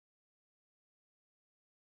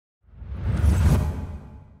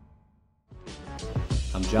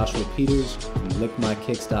I'm Joshua Peters from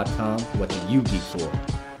LickMyKicks.com. What do you geek for?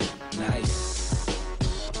 Nice.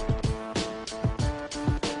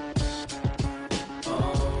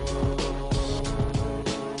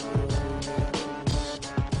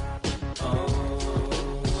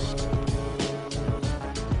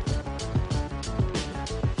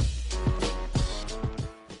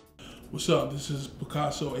 What's up? This is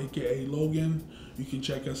Picasso, aka Logan. You can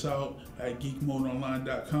check us out at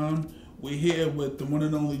geekmodeonline.com. We're here with the one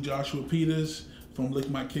and only Joshua Peters from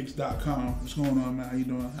LickMyKicks.com. What's going on, man? How you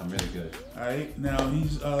doing? I'm really good. All right. Now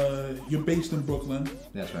you're based in Brooklyn.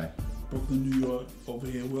 That's right. Brooklyn, New York. Over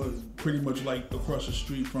here, we're pretty much like across the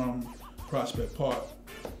street from Prospect Park.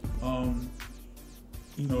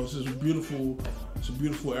 It's just a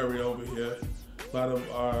beautiful area over here. A lot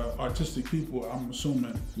of artistic people, I'm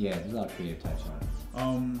assuming. Yeah, there's a lot of creative touch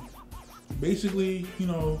on it. Basically,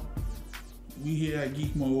 we here at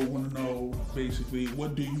Geek Mode want to know, basically,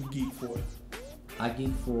 what do you geek for? I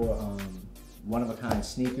geek for one-of-a-kind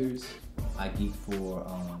sneakers. I geek for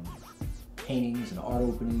paintings and art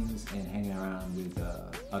openings and hanging around with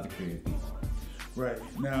other creative people. Right.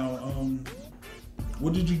 Now,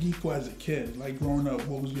 what did you geek for as a kid? Like growing up,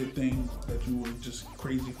 what was your thing that you were just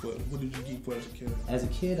crazy for? What did you geek for as a kid? As a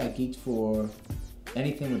kid, I geeked for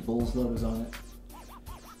anything with Bulls logos on it.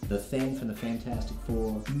 The Thing from the Fantastic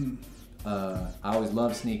Four. I always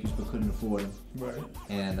loved sneakers but couldn't afford them. Right.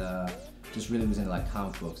 And just really was into like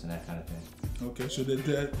comic books and that kind of thing. Okay, so did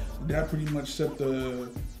that pretty much set the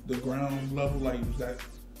ground level? Like, was that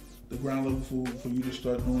the ground level for you to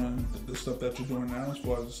start doing the stuff that you're doing now as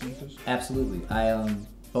far as the sneakers? Absolutely. I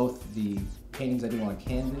both the paintings I do on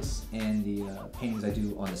canvas and the paintings I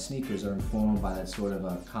do on the sneakers are informed by that sort of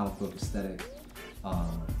a comic book aesthetic,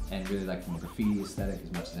 and really like from a graffiti aesthetic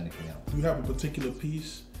as much as anything else. Do you have a particular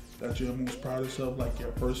piece that you're most proudest of, like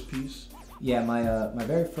your first piece? Yeah, my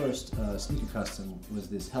very first sneaker custom was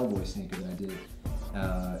this Hellboy sneaker that I did.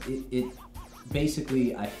 It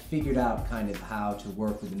basically, I figured out kind of how to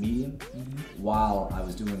work with the medium while I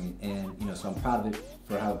was doing it, and so I'm proud of it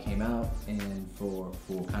for how it came out and for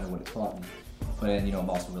kind of what it taught me. But then I'm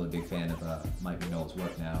also a really big fan of Mike Mignola's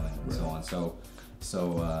work now and so on.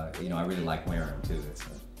 So I really like wearing them too. It's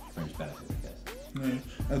a fringe benefit, I guess. Yeah.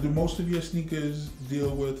 Now, do most of your sneakers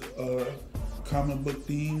deal with comic book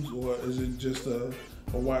themes, or is it just a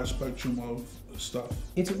wide spectrum of stuff?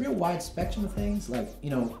 It's a real wide spectrum of things. Like,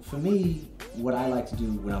 for me, what I like to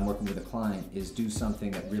do when I'm working with a client is do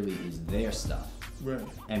something that really is their stuff. Right.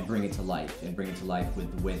 And bring it to life,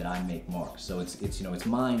 with the way that I make marks. So it's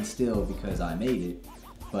mine still because I made it,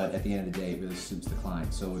 but at the end of the day, it really suits the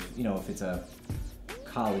client. So if it's a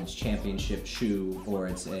college championship shoe, or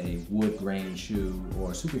it's a wood grain shoe, or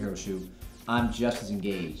a superhero shoe, I'm just as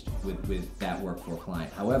engaged with that work for a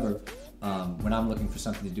client. However, when I'm looking for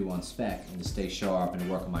something to do on spec and to stay sharp and to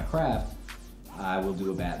work on my craft, I will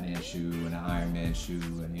do a Batman shoe and an Iron Man shoe,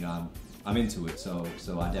 and I'm into it. So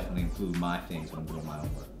I definitely include my things when I'm doing my own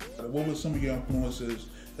work. What were some of your influences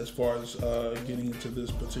as far as getting into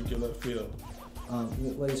this particular field?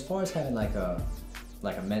 Well, as far as having like a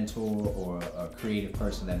mentor or a creative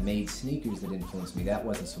person that made sneakers that influenced me, that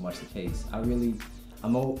wasn't so much the case.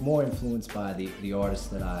 I'm more influenced by the artists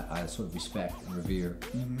that I sort of respect and revere.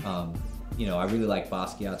 I really like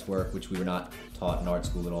Basquiat's work, which we were not taught in art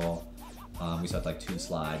school at all. We saw like 2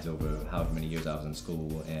 slides over however many years I was in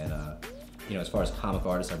school. And as far as comic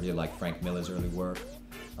artists, I really like Frank Miller's early work.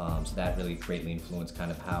 So that really greatly influenced kind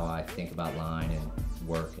of how I think about line and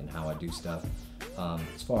work and how I do stuff.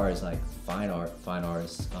 As far as like fine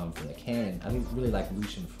artists from the canon, I really like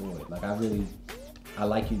Lucian Freud. Like I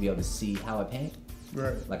like you to be able to see how I paint.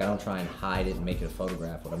 Right. Like I don't try and hide it and make it a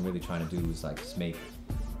photograph. What I'm really trying to do is like just make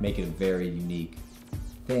it a very unique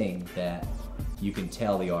thing that you can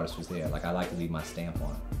tell the artist was there. Like I like to leave my stamp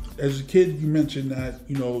on it. As a kid, you mentioned that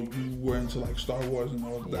you were into like Star Wars and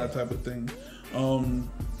all that type of thing.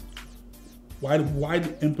 Why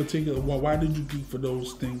in particular? Why did you geek for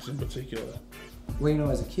those things in particular?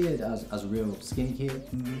 Well, as a kid, I was a real skinny kid.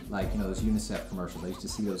 Like, those UNICEF commercials. I used to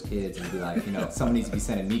see those kids and be like, someone needs to be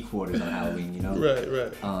sending me quarters on Halloween,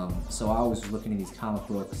 Right. So I was looking at these comic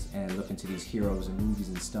books and looking to these heroes and movies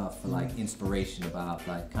and stuff for like inspiration about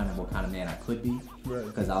like kind of what kind of man I could be. Right.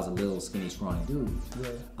 Because I was a little skinny, scrawny dude.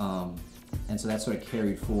 Right. And so that sort of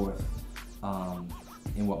carried forth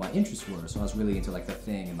in what my interests were. So I was really into like the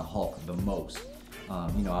Thing and the Hulk the most. I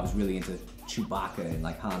was really into Chewbacca and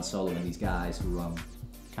like Han Solo and these guys who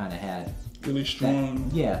kind of had really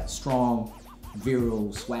strong. Strong,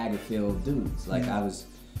 virile, swagger-filled dudes. Like I was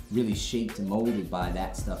really shaped and molded by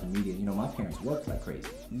that stuff in media. My parents worked like crazy.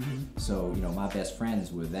 So, my best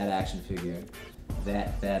friends were that action figure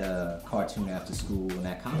that cartoon after school and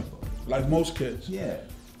that comic book. Like most kids. Yeah.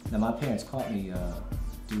 Now my parents caught me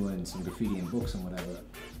doing some graffiti in books and whatever,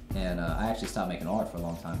 and I actually stopped making art for a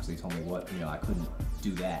long time because they told me I couldn't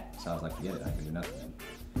do that. So I was like, forget it, I can do nothing.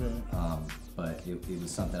 Right. But it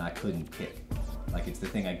was something I couldn't kick. Like, it's the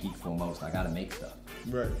thing I geek for most. I gotta make stuff.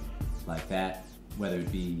 Right. Like that, whether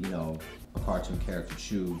it be, a cartoon character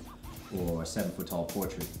shoe or a 7-foot tall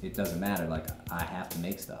portrait, it doesn't matter. Like, I have to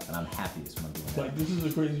make stuff, and I'm happiest when I'm doing that. Like, this is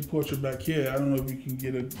a crazy portrait back here. I don't know if you can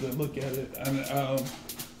get a good look at it. I mean,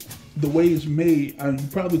 the way it's made, you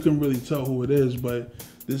probably couldn't really tell who it is, but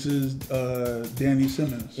this is Danny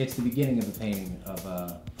Simmons. It's the beginning of a painting of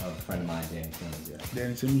a friend of mine, Danny Simmons. Yeah.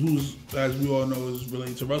 Danny Simmons, who's, as we all know, is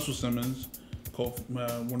related to Russell Simmons,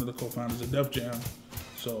 one of the co-founders of Def Jam.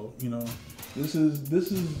 So, this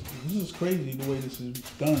is crazy the way this is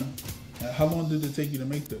done. How long did it take you to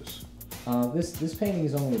make this? This painting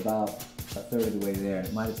is only about a third of the way there.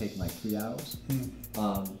 It might have taken like 3 hours.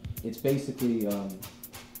 It's basically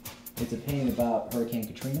it's a painting about Hurricane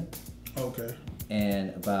Katrina. Okay.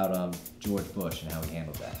 And about George Bush and how he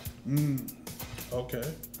handled that. Okay.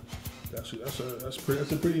 That's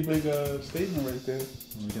a pretty big statement right there.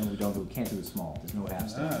 We can't do it small. There's no half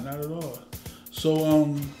step. Nah, not at all.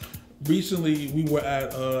 So recently we were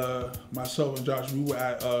at myself and Josh. We were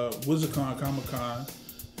at WizardCon Comic Con.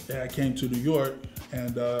 I came to New York,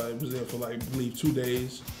 and it was there for like, I believe, 2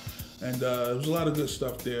 days, and there was a lot of good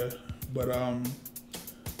stuff there. But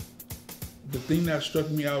the thing that struck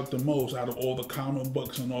me out the most out of all the comic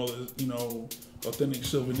books and all the authentic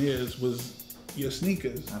souvenirs was your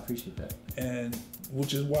sneakers. I appreciate that. And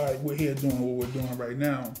which is why we're here doing what we're doing right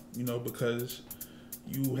now, because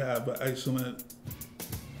you have an excellent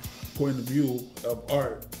point of view of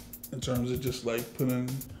art in terms of just like putting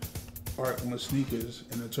art on the sneakers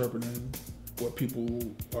and interpreting what people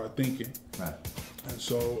are thinking. Right. And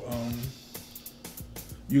so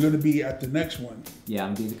you're going to be at the next one. Yeah,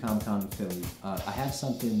 I'm going to be at the Comic-Con in Philly. I have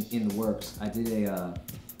something in the works. I did a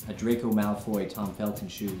Draco Malfoy Tom Felton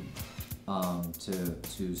shoe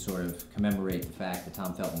to sort of commemorate the fact that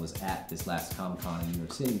Tom Felton was at this last Comic-Con in New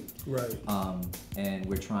York City. Right. And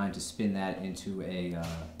we're trying to spin that into a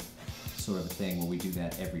sort of a thing where we do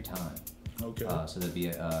that every time. Okay. So there'd be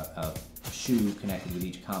a shoe connected with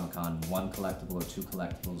each Comic-Con, 1 collectible or 2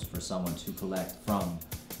 collectibles for someone to collect from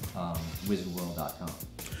wizardworld.com.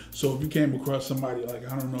 So if you came across somebody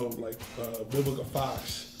like, I don't know, like Vivica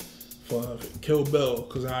Fox for Kill Bill,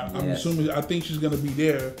 because I'm assuming, I think she's going to be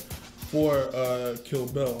there for Kill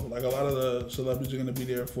Bill. Like a lot of the celebrities are going to be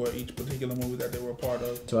there for each particular movie that they were a part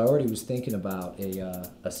of. So I already was thinking about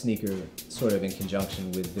a sneaker sort of in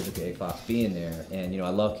conjunction with Vivica A. Fox being there. And, I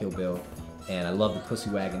love Kill Bill, and I love the Pussy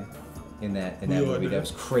Wagon in that movie. That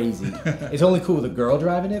was crazy. It's only cool with a girl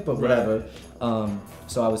driving it, but whatever. Right.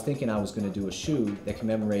 So I was thinking I was going to do a shoe that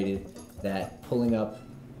commemorated that pulling up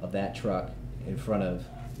of that truck in front of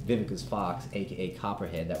Vivica's Fox, aka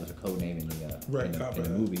Copperhead. That was her code name in the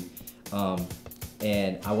movie.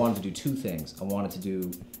 And I wanted to do 2 things. I wanted to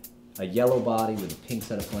do a yellow body with a pink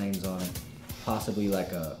set of flames on it, possibly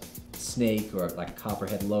like a snake or like a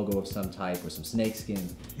Copperhead logo of some type or some snake skin.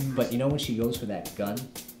 But when she goes for that gun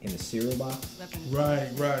in the cereal box?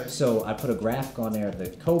 Right. So I put a graphic on there of the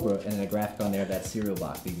Cobra and then a graphic on there of that cereal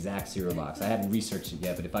box, the exact cereal box. I haven't researched it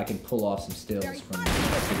yet, but if I can pull off some stills from the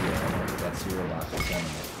video, I'm gonna put that cereal box in front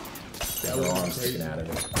of it. That would be crazy. Out of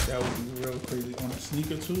it. That would be real crazy. On a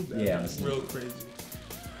sneaker too? That would be real crazy.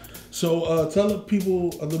 So tell the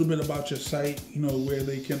people a little bit about your site, where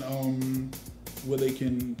they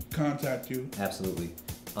can contact you. Absolutely.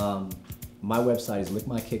 My website is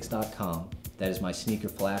lickmykicks.com. That is my sneaker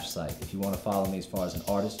flash site. If you want to follow me as far as an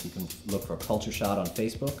artist, you can look for Culture Shot on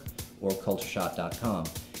Facebook or cultureshot.com.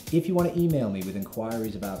 If you want to email me with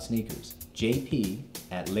inquiries about sneakers,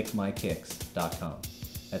 jp@lickmykicks.com.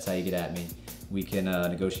 That's how you get at me. We can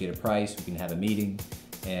negotiate a price, we can have a meeting,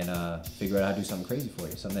 and figure out how to do something crazy for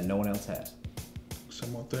you, something that no one else has.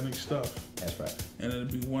 Some authentic stuff. That's right. And it'll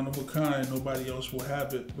be one of a kind. Nobody else will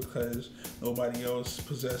have it because nobody else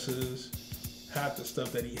possesses half the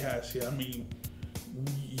stuff that he has here. I mean,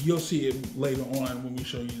 you'll see it later on when we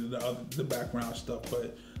show you the background stuff,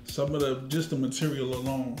 but some of just the material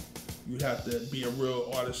alone, you have to be a real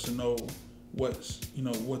artist to know what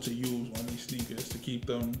to use on these sneakers to keep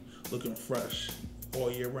them looking fresh all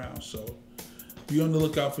year round. So be on the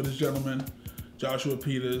lookout for this gentleman, Joshua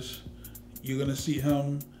Peters. You're gonna see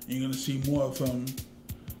him, and you're gonna see more of him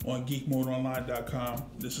on geekmodeonline.com.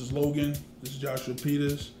 This is Logan. This is Joshua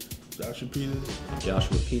Peters. Joshua Peters.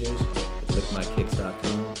 Joshua Peters,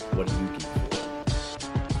 lickmykicks.com. What do you geek?